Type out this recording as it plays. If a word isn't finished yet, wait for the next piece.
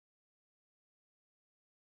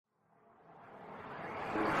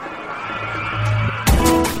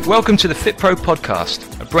Welcome to the FitPro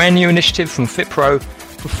podcast, a brand new initiative from FitPro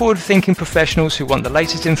for forward-thinking professionals who want the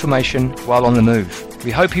latest information while on the move. We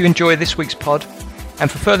hope you enjoy this week's pod, and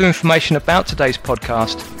for further information about today's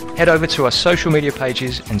podcast, head over to our social media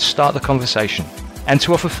pages and start the conversation. And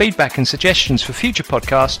to offer feedback and suggestions for future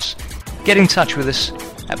podcasts, get in touch with us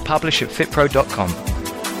at publish@fitpro.com.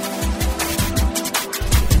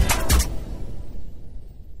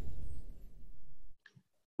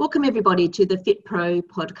 Welcome everybody to the FitPro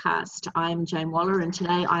podcast. I'm Jane Waller and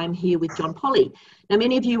today I am here with John Polley. Now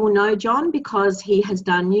many of you will know John because he has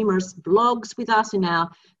done numerous blogs with us in our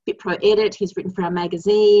FitPro edit. He's written for our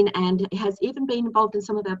magazine and has even been involved in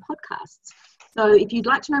some of our podcasts. So if you'd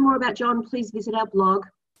like to know more about John, please visit our blog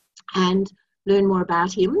and learn more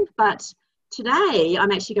about him. But today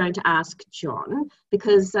I'm actually going to ask John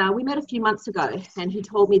because we met a few months ago and he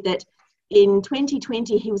told me that in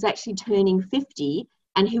 2020 he was actually turning 50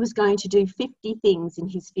 and he was going to do 50 things in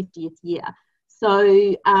his 50th year.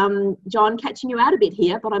 So, John, catching you out a bit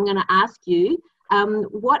here, but I'm going to ask you,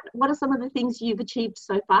 what are some of the things you've achieved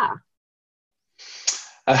so far?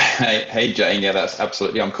 Hey, Jane, yeah, that's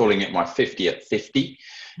absolutely, I'm calling it my 50 at 50.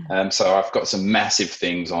 So I've got some massive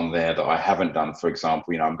things on there that I haven't done. For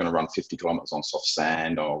example, I'm going to run 50 kilometers on soft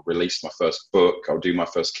sand. I'll release my first book. I'll do my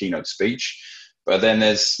first keynote speech. But then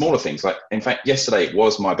there's smaller things. Like, in fact, yesterday it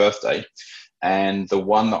was my birthday. And the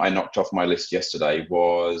one that I knocked off my list yesterday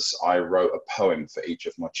was I wrote a poem for each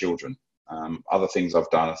of my children. Other things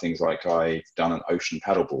I've done are things like I've done an ocean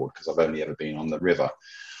paddleboard because I've only ever been on the river.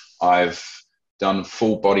 I've done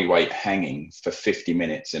full body weight hanging for 50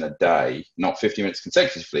 minutes in a day, not 50 minutes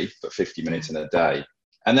consecutively, but 50 minutes in a day.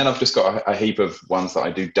 And then I've just got a heap of ones that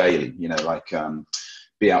I do daily, like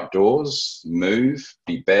be outdoors, move,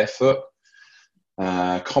 be barefoot,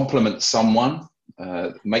 compliment someone,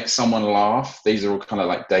 make someone laugh. These are all kind of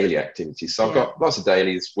like daily activities. So I've got lots of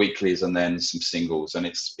dailies, weeklies, and then some singles. And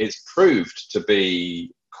it's proved to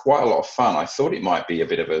be quite a lot of fun. I thought it might be a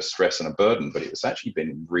bit of a stress and a burden, but it's actually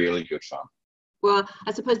been really good fun. Well,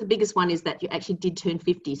 I suppose the biggest one is that you actually did turn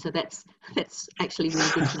 50. So that's actually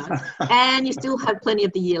really good to know. And you still have plenty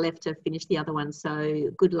of the year left to finish the other one.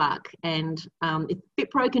 So good luck. And if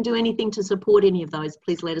FitPro can do anything to support any of those,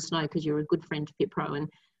 please let us know because you're a good friend to FitPro and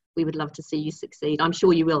we would love to see you succeed. I'm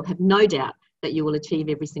sure you will. Have no doubt that you will achieve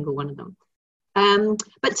every single one of them.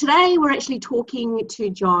 But today we're actually talking to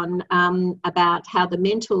John about how the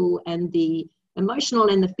mental and the emotional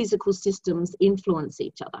and the physical systems influence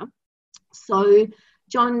each other. So,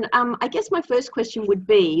 John, I guess my first question would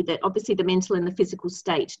be that obviously the mental and the physical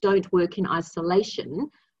state don't work in isolation,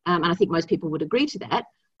 and I think most people would agree to that.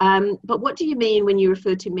 But what do you mean when you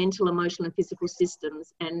refer to mental, emotional and physical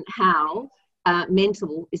systems and how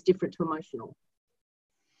mental is different to emotional?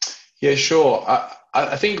 Yeah, sure.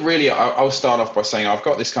 I think really I'll start off by saying I've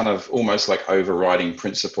got this kind of almost like overriding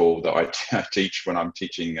principle that I teach when I'm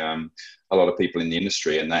teaching a lot of people in the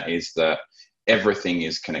industry, and that is that everything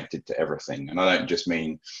is connected to everything. And I don't just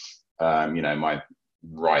mean, my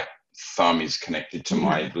right thumb is connected to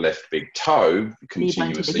my left big toe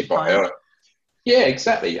continuously. Yeah,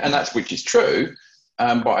 exactly. And which is true.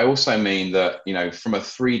 But I also mean that, from a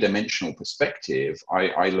three-dimensional perspective,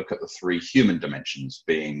 I look at the three human dimensions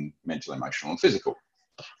being mental, emotional, and physical.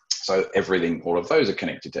 So everything, all of those are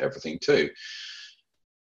connected to everything too.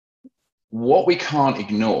 What we can't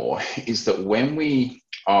ignore is that when we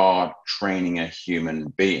are training a human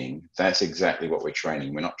being, that's exactly what we're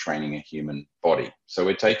training. We're not training a human body. So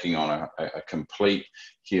we're taking on a complete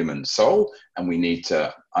human soul, and we need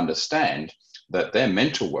to understand that their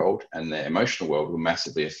mental world and their emotional world will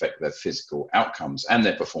massively affect their physical outcomes and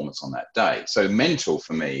their performance on that day. So mental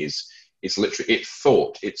for me is literally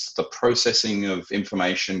thought. It's the processing of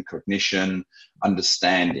information, cognition,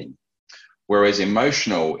 understanding. Whereas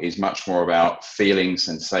emotional is much more about feelings,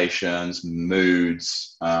 sensations,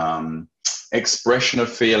 moods, expression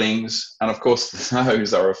of feelings. And of course,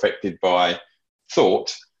 those are affected by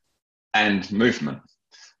thought and movement.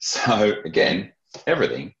 So again,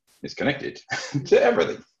 everything is connected to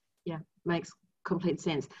everything. Yeah, makes complete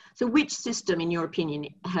sense. So which system, in your opinion,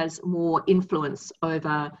 has more influence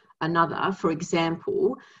over another? For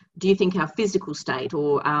example, do you think our physical state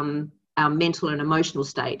or our mental and emotional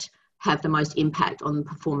state have the most impact on the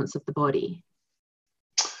performance of the body?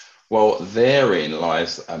 Well, therein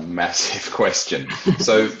lies a massive question.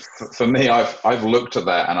 So for me, I've looked at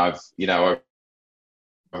that and I've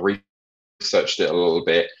researched it a little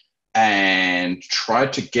bit and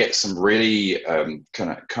tried to get some really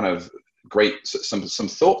kind of great some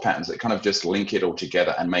thought patterns that kind of just link it all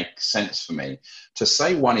together and make sense for me. To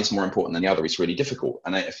say one is more important than the other is really difficult.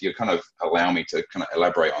 And if you kind of allow me to kind of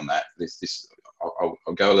elaborate on that,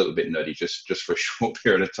 I'll go a little bit nerdy just for a short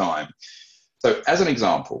period of time. So as an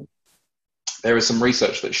example, there is some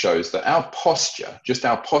research that shows that our posture, just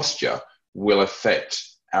our posture, will affect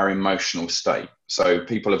our emotional state. So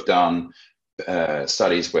people have done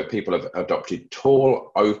studies where people have adopted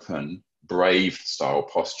tall, open, brave style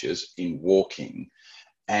postures in walking,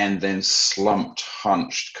 and then slumped,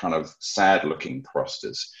 hunched, kind of sad looking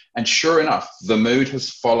postures. And sure enough, the mood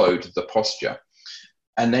has followed the posture.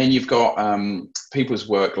 And then you've got people's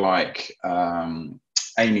work like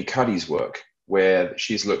Amy Cuddy's work, where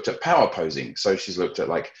she's looked at power posing. So she's looked at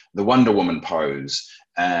like the Wonder Woman pose,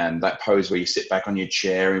 and that pose where you sit back on your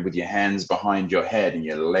chair with your hands behind your head and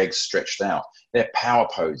your legs stretched out. They're power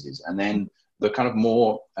poses. And then the kind of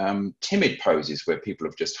more timid poses where people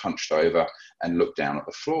have just hunched over and looked down at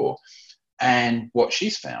the floor. And what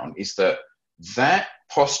she's found is that that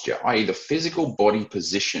posture, i.e. the physical body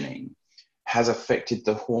positioning, has affected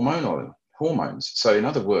the hormones. So in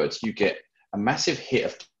other words, you get a massive hit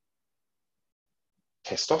of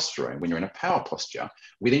testosterone when you're in a power posture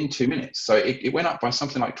within 2 minutes. So it went up by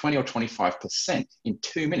something like 20 or 25% in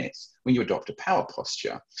 2 minutes when you adopt a power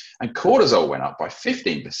posture. And cortisol went up by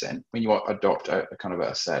 15% when you adopt a kind of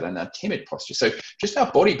a sad and a timid posture. So just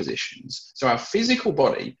our body positions. So our physical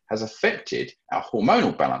body has affected our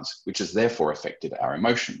hormonal balance, which has therefore affected our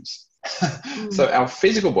emotions. So our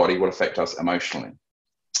physical body will affect us emotionally.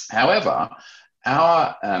 However,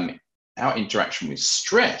 our interaction with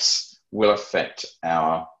stress will affect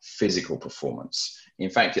our physical performance. In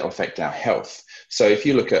fact, it'll affect our health. So if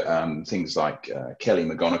you look at things like Kelly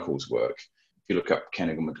McGonagall's work, if you look up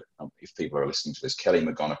if people are listening to this, Kelly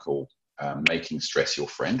McGonagall, Making Stress Your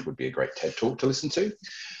Friend would be a great TED talk to listen to.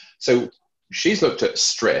 So she's looked at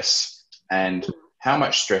stress and how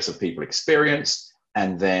much stress have people experienced,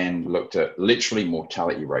 and then looked at literally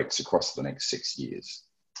mortality rates across the next 6 years.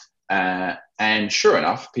 And sure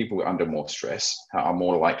enough, people under more stress are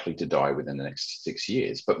more likely to die within the next 6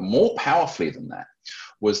 years. But more powerfully than that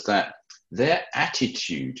was that their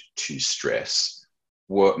attitude to stress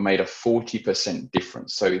made a 40%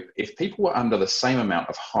 difference. So if people were under the same amount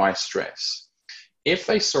of high stress, if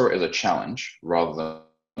they saw it as a challenge rather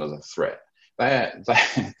than as a threat, their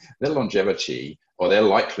longevity or their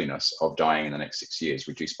likeliness of dying in the next 6 years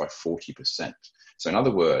reduced by 40%. So in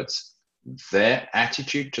other words, their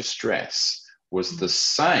attitude to stress was the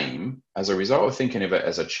same as a result of thinking of it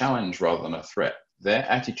as a challenge rather than a threat. Their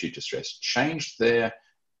attitude to stress changed their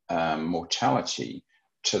mortality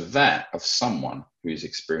to that of someone who's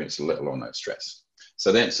experienced little or no stress.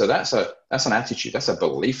 So that's an attitude, that's a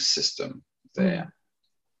belief system there.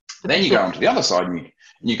 Then you go on to the other side and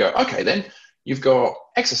you go, okay, then you've got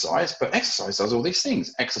exercise, but exercise does all these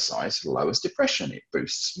things. Exercise lowers depression, it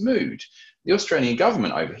boosts mood. The Australian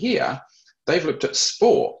government over here, they've looked at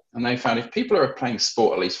sport, and they found if people are playing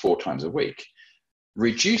sport at least 4 times a week,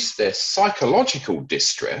 reduce their psychological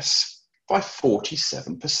distress by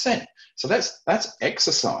 47%. So that's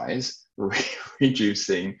exercise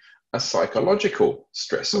reducing a psychological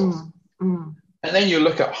stressor. And then you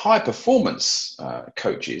look at high performance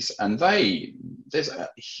coaches, and there's a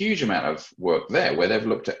huge amount of work there where they've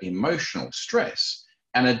looked at emotional stress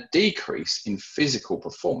and a decrease in physical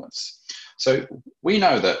performance. So we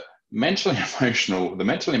know that the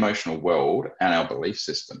mental emotional world and our belief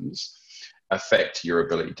systems affect your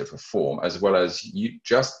ability to perform, as well as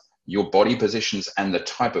your body positions and the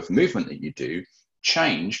type of movement that you do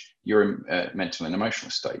change your mental and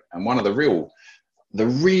emotional state. And one of the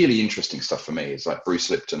really interesting stuff for me is like Bruce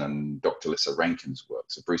Lipton and Dr. Lissa Rankin's work.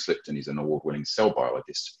 So Bruce Lipton is an award-winning cell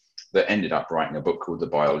biologist that ended up writing a book called The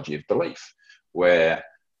Biology of Belief, where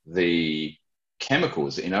the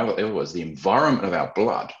chemicals, in other words, the environment of our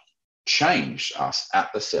blood changed us at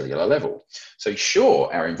the cellular level. So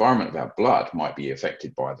sure, our environment of our blood might be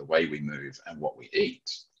affected by the way we move and what we eat,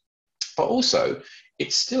 but also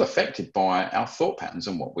it's still affected by our thought patterns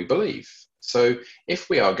and what we believe. So if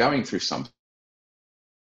we are going through something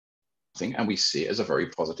and we see it as a very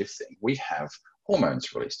positive thing, we have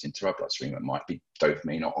hormones released into our bloodstream that might be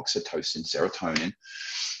dopamine or oxytocin, serotonin,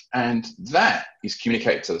 and that is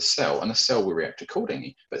communicated to the cell, and the cell will react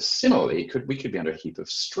accordingly. But similarly, we could be under a heap of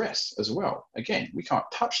stress as well. Again, we can't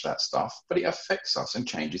touch that stuff, but it affects us and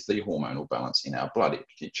changes the hormonal balance in our blood.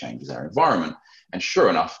 It changes our environment, and sure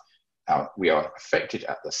enough, we are affected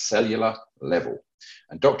at the cellular level.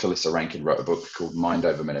 And Dr. Lissa Rankin wrote a book called Mind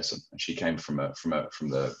Over Medicine, and she came from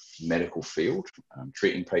the medical field,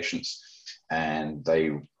 treating patients, and they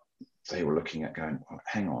were looking at going, oh,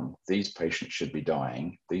 hang on, these patients should be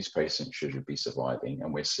dying, these patients should be surviving,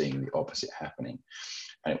 and we're seeing the opposite happening.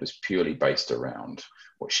 And it was purely based around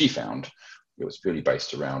what she found. It was purely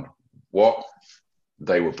based around what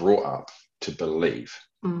they were brought up to believe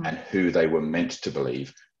and who they were meant to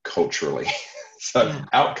believe culturally. So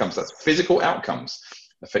outcomes, that's physical outcomes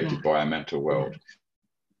affected by our mental world.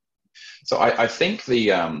 So I think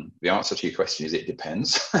the answer to your question is it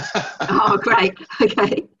depends. Oh, great.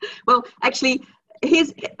 Okay. Well, actually,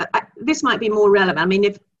 this might be more relevant. I mean,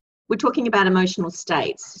 if we're talking about emotional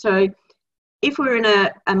states, so if we're in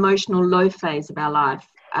an emotional low phase of our life,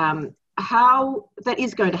 how that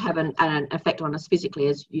is going to have an effect on us physically,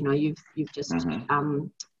 as you know, you've just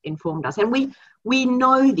informed us, and we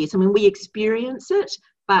know this. I mean, we experience it,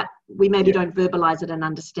 but we maybe don't verbalize it and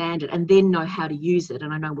understand it, and then know how to use it.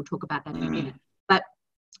 And I know we'll talk about that in a minute. But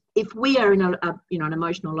if we are in an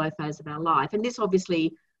emotional low phase of our life, and this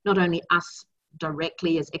obviously not only us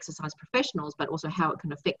directly as exercise professionals, but also how it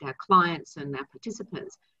can affect our clients and our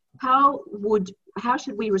participants, how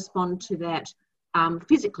should we respond to that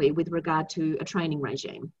physically with regard to a training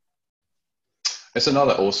regime? It's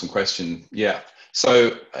another awesome question. Yeah.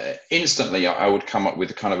 So instantly I would come up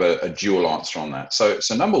with kind of a dual answer on that. So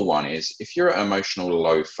number one is, if you're at emotional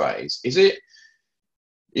low phase, is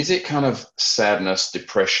it kind of sadness,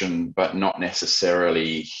 depression, but not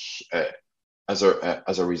necessarily as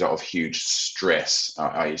a result of huge stress,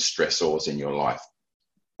 i.e. stressors in your life?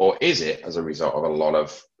 Or is it as a result of a lot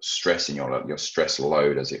of stress in your stress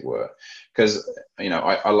load, as it were? Because, you know,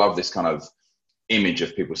 I love this kind of image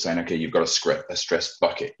of people saying, okay, you've got a stress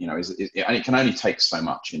bucket, you know, and it can only take so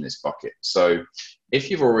much in this bucket. So if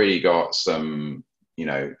you've already got some, you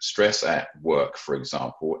know, stress at work, for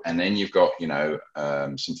example, and then you've got, you know,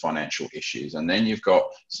 some financial issues, and then you've got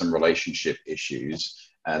some relationship issues,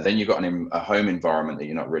 then you've got a home environment that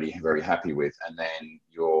you're not really very happy with, and then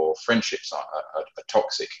your friendships are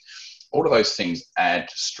toxic. All of those things add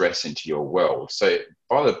stress into your world. So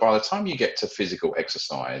by the time you get to physical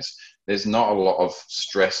exercise, there's not a lot of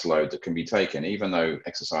stress load that can be taken. Even though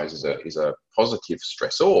exercise is a positive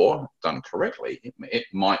stressor, done correctly, it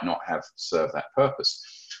might not have served that purpose.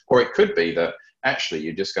 Or it could be that actually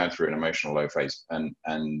you're just going through an emotional low phase, and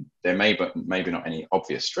there maybe not any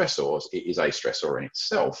obvious stressors. It is a stressor in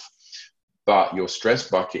itself, but your stress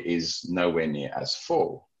bucket is nowhere near as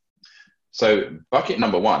full. So bucket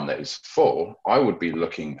number one that is full, I would be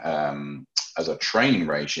looking as a training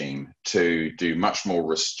regime to do much more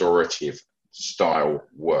restorative style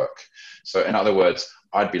work. So in other words,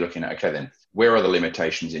 I'd be looking at, okay, then where are the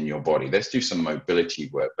limitations in your body? Let's do some mobility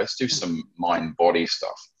work. Let's do some mind-body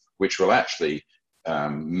stuff, which will actually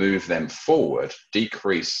move them forward,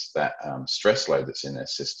 decrease that stress load that's in their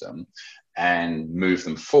system, and move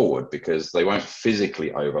them forward, because they won't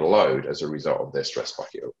physically overload as a result of their stress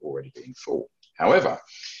bucket already being full. However,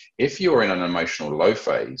 if you're in an emotional low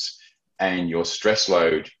phase and your stress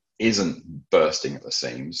load isn't bursting at the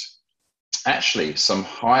seams, actually some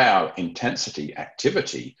higher intensity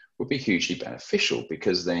activity would be hugely beneficial,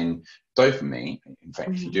 because then dopamine, in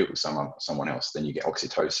fact, if you do it with someone else, then you get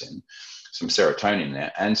oxytocin, some serotonin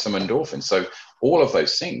there, and some endorphins. So all of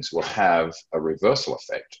those things will have a reversal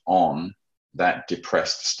effect on that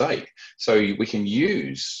depressed state. So we can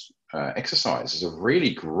use exercise as a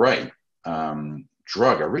really great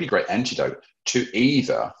drug, a really great antidote to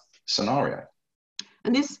either scenario.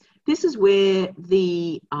 And this is where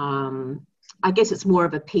the I guess it's more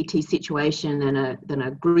of a PT situation than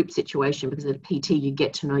a group situation, because at a PT you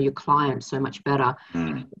get to know your client so much better.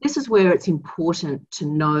 This is where it's important to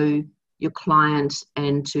know your client,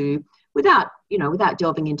 and to, without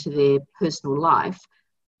delving into their personal life,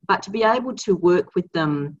 but to be able to work with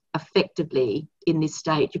them effectively in this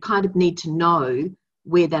state, you kind of need to know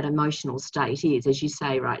where that emotional state is, as you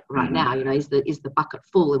say, right now. You know, is the bucket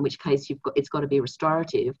full, in which case it's got to be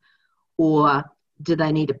restorative, or do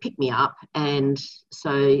they need a pick me up? And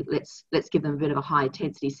so let's give them a bit of a high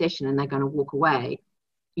intensity session, and they're going to walk away,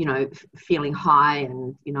 you know, feeling high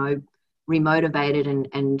and, you know, remotivated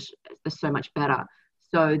and so much better.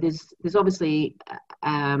 So there's obviously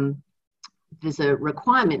there's a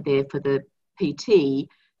requirement there for the PT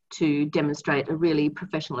to demonstrate a really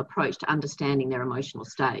professional approach to understanding their emotional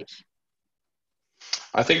state.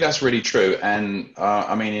 I think that's really true. And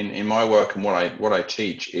I mean, in my work and what I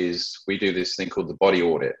teach is we do this thing called the body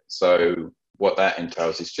audit. So what that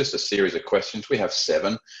entails is just a series of questions. We have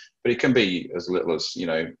 7, but it can be as little as, you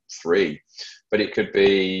know, 3. But it could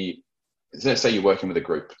be, let's say you're working with a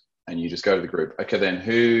group and you just go to the group. Okay, then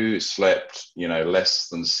who slept, you know, less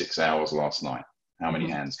than 6 hours last night? How many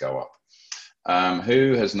hands go up?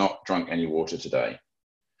 Who has not drunk any water today?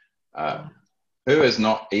 Who has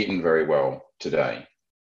not eaten very well today?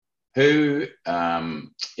 Who,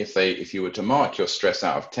 if you were to mark your stress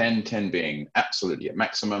out of 10, 10 being absolutely at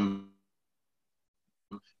maximum,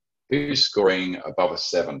 who's scoring above a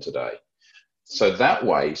 7 today. So that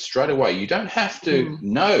way, straight away, you don't have to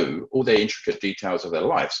know all the intricate details of their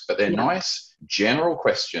lives, but they're nice general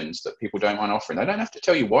questions that people don't mind offering. They don't have to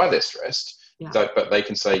tell you why they're stressed, but they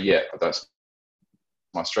can say, yeah, that's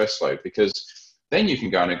my stress load, because then you can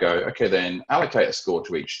go and go, okay, then allocate a score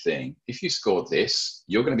to each thing. If you score this,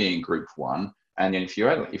 you're going to be in group 1. And then if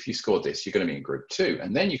you score this, you're going to be in group 2.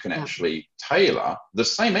 And then you can actually tailor the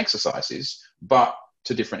same exercises, but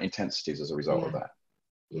to different intensities as a result of that.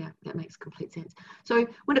 Yeah, that makes complete sense. So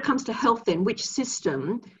when it comes to health then, which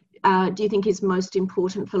system do you think is most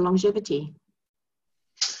important for longevity?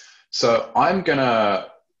 So I'm going to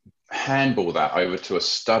handball that over to a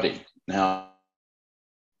study. Now,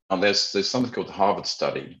 there's something called the Harvard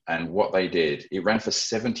study, and what they did, it ran for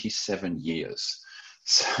 77 years.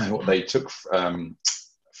 So they took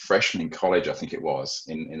freshmen in college, I think it was,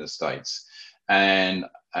 in the States. And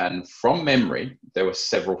from memory, there were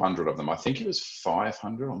several hundred of them. I think it was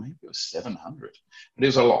 500 or maybe it was 700. But it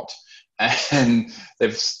was a lot. And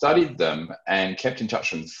they've studied them and kept in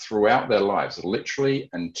touch with them throughout their lives, literally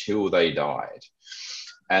until they died.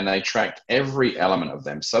 And they tracked every element of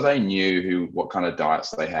them. So they knew what kind of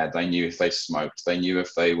diets they had. They knew if they smoked. They knew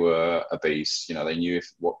if they were obese. They knew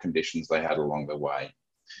what conditions they had along the way.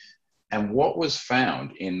 And what was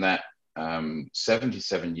found in that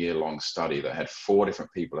 77-year-long study that had 4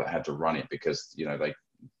 different people that had to run it, because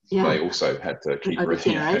they also had to keep over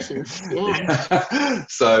generations.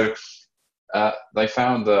 So they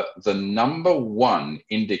found that the number 1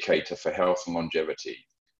 indicator for health and longevity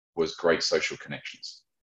was great social connections.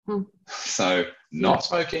 So not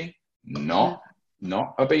smoking, not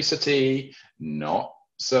obesity, not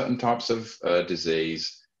certain types of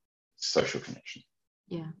disease, social connection.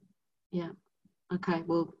 Okay,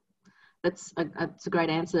 well, that's a great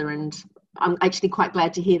answer, and I'm actually quite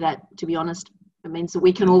glad to hear that, to be honest. It means that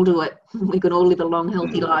we can all do it. We can all live a long,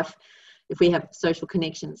 healthy life if we have social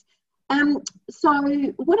connections. So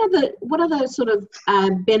what are the sort of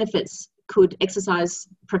benefits could exercise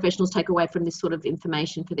professionals take away from this sort of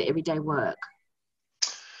information for their everyday work?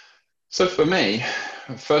 So for me,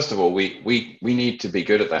 first of all, we need to be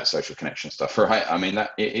good at that social connection stuff, right? I mean,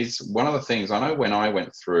 that is one of the things I know when I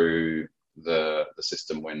went through the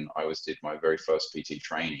system when I did my very first PT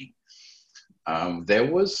training. There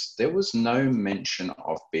was no mention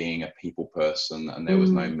of being a people person, and there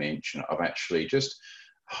was no mention of actually just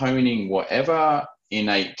honing whatever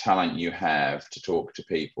innate talent you have to talk to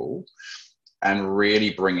people and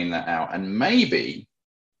really bringing that out. And maybe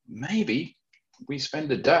we spend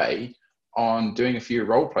a day on doing a few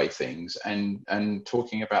role play things and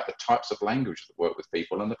talking about the types of language that work with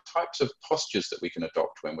people and the types of postures that we can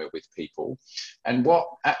adopt when we're with people, and what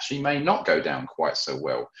actually may not go down quite so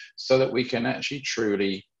well, so that we can actually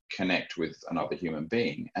truly connect with another human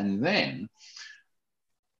being. And then,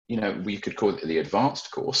 we could call it the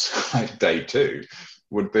advanced course, like day 2,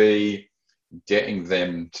 would be getting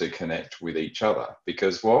them to connect with each other.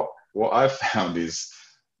 Because what I've found is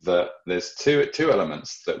that there's two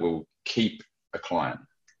elements that will keep a client,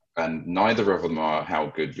 and neither of them are how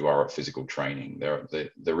good you are at physical training.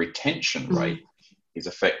 The retention rate is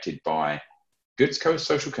affected by good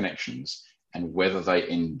social connections and whether they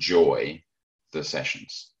enjoy the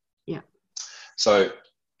sessions. So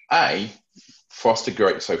foster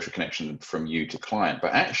great social connection from you to client,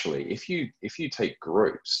 but actually if you take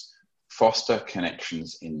groups, foster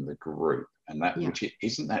connections in the group. And that, which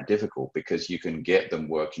isn't that difficult, because you can get them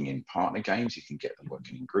working in partner games, you can get them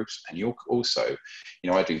working in groups, and you'll also,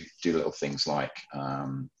 I do little things like,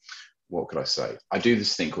 what could I say? I do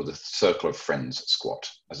this thing called the circle of friends squat,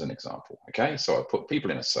 as an example. Okay, so I put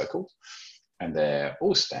people in a circle, and they're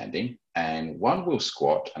all standing, and one will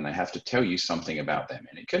squat, and they have to tell you something about them.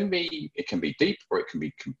 And it can be deep, or it can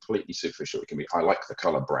be completely superficial. It can be, I like the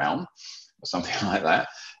color brown, or something like that.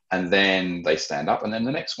 And then they stand up, and then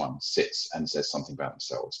the next one sits and says something about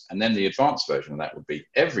themselves. And then the advanced version of that would be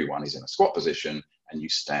everyone is in a squat position, and you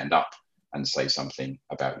stand up and say something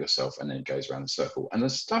about yourself, and then it goes around the circle. And the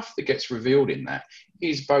stuff that gets revealed in that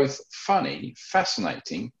is both funny,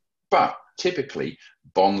 fascinating, but typically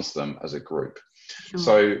bonds them as a group.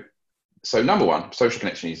 So number 1, social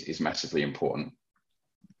connection is massively important.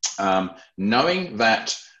 Knowing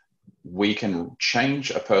that we can change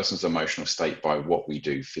a person's emotional state by what we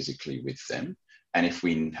do physically with them. And if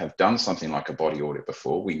we have done something like a body audit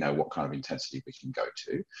before, we know what kind of intensity we can go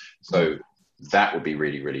to. So that would be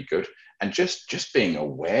really, really good. And just being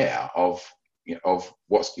aware of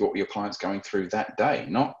what your client's going through that day,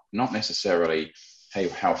 not necessarily, hey,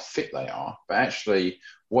 how fit they are, but actually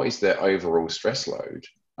what is their overall stress load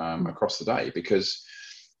across the day. Because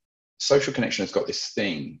social connection has got this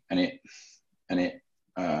thing,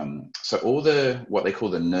 so all what they call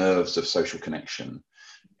the nerves of social connection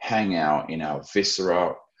hang out in our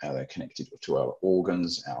viscera. They're connected to our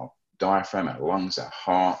organs, our diaphragm, our lungs, our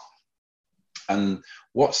heart. And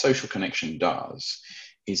what social connection does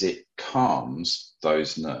is it calms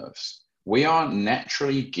those nerves. We are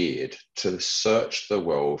naturally geared to search the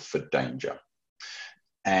world for danger.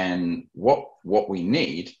 And what we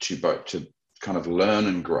need to kind of learn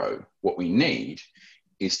and grow, what we need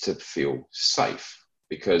is to feel safe.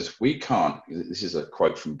 Because we can't, this is a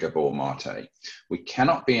quote from Gabor Mate, we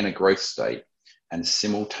cannot be in a growth state and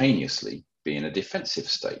simultaneously be in a defensive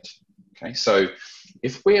state. Okay, so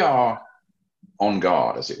if we are on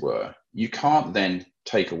guard, as it were, you can't then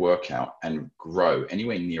take a workout and grow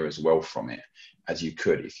anywhere near as well from it as you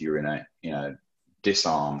could if you're in a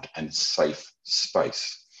disarmed and safe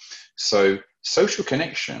space. So social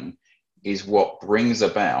connection is what brings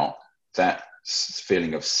about that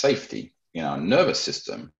feeling of safety in our nervous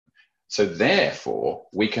system. So therefore,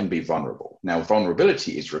 we can be vulnerable. Now,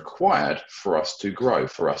 vulnerability is required for us to grow,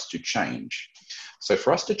 for us to change. So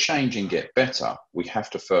for us to change and get better, we have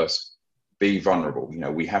to first be vulnerable.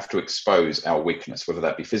 We have to expose our weakness, whether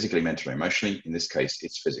that be physically, mentally, emotionally. In this case,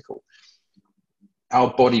 it's physical.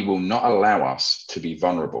 Our body will not allow us to be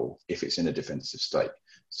vulnerable if it's in a defensive state.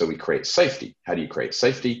 So we create safety. How do you create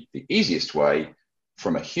safety? The easiest way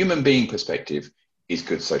from a human being perspective is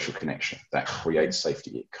good social connection. That creates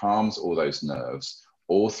safety. It calms all those nerves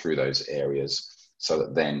all through those areas so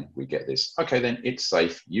that then we get this, okay, then it's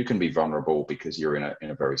safe. You can be vulnerable because you're in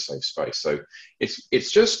a very safe space. So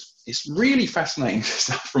it's really fascinating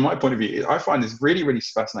stuff from my point of view. I find this really, really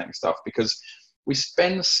fascinating stuff because we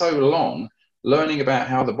spend so long learning about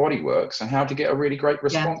how the body works and how to get a really great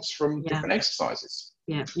response from different exercises.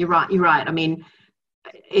 Yeah, you're right. I mean,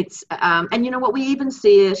 it's and you know what, we even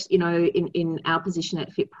see it in our position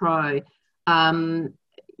at FitPro,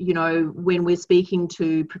 when we're speaking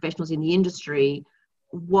to professionals in the industry,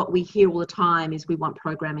 what we hear all the time is we want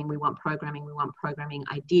programming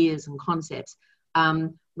ideas and concepts,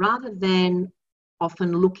 rather than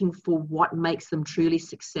often looking for what makes them truly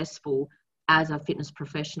successful as a fitness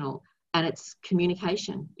professional. And it's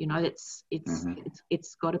communication. It's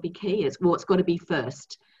got to be key. It's got to be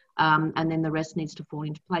first. And then the rest needs to fall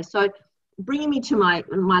into place. So bringing me to my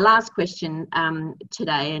last question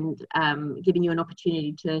today, and giving you an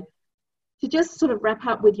opportunity to just sort of wrap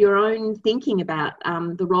up with your own thinking about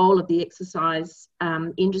the role of the exercise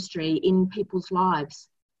industry in people's lives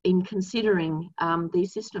in considering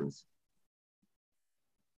these systems.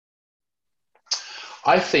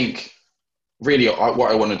 I think really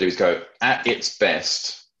what I want to do is go, at its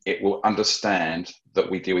best, it will understand that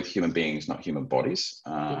we deal with human beings, not human bodies.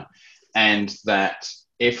 And that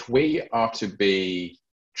if we are to be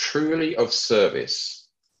truly of service,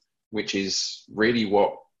 which is really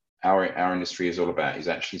what our industry is all about, is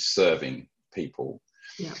actually serving people.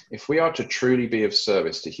 Yeah. If we are to truly be of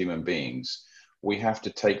service to human beings, we have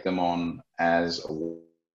to take them on as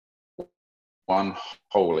one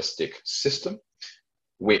holistic system,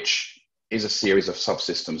 which is a series of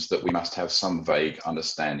subsystems that we must have some vague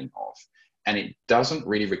understanding of. And it doesn't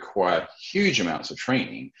really require huge amounts of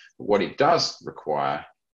training. But what it does require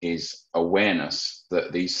is awareness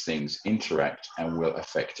that these things interact and will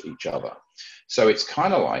affect each other. So it's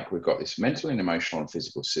kind of like we've got this mental and emotional and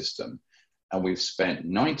physical system, and we've spent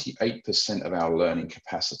 98% of our learning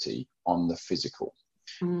capacity on the physical.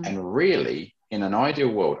 And really, in an ideal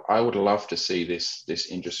world, I would love to see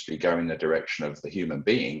this industry go in the direction of the human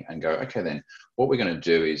being and go, okay, then what we're going to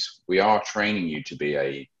do is we are training you to be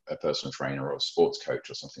a personal trainer or a sports coach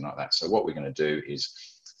or something like that. So what we're going to do is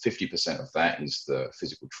 50% of that is the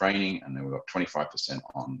physical training, and then we've got 25%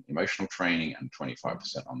 on emotional training and 25%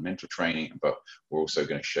 on mental training. But we're also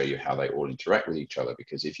going to show you how they all interact with each other,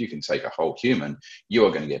 because if you can take a whole human, you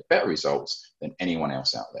are going to get better results than anyone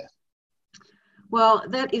else out there. Well,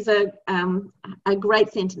 that is a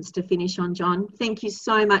great sentence to finish on, John. Thank you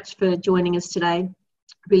so much for joining us today.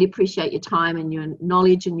 Really appreciate your time and your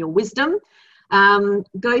knowledge and your wisdom.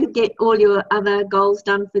 Go get all your other goals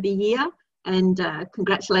done for the year, and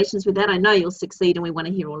congratulations with that. I know you'll succeed, and we want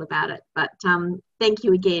to hear all about it. But thank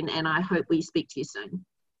you again, and I hope we speak to you soon.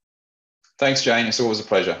 Thanks, Jane. It's always a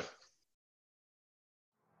pleasure.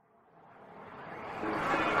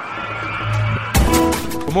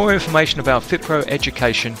 For more information about FitPro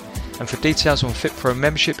education and for details on FitPro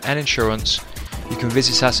membership and insurance, you can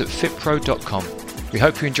visit us at fitpro.com. We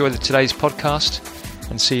hope you enjoyed today's podcast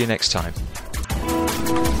and see you next time.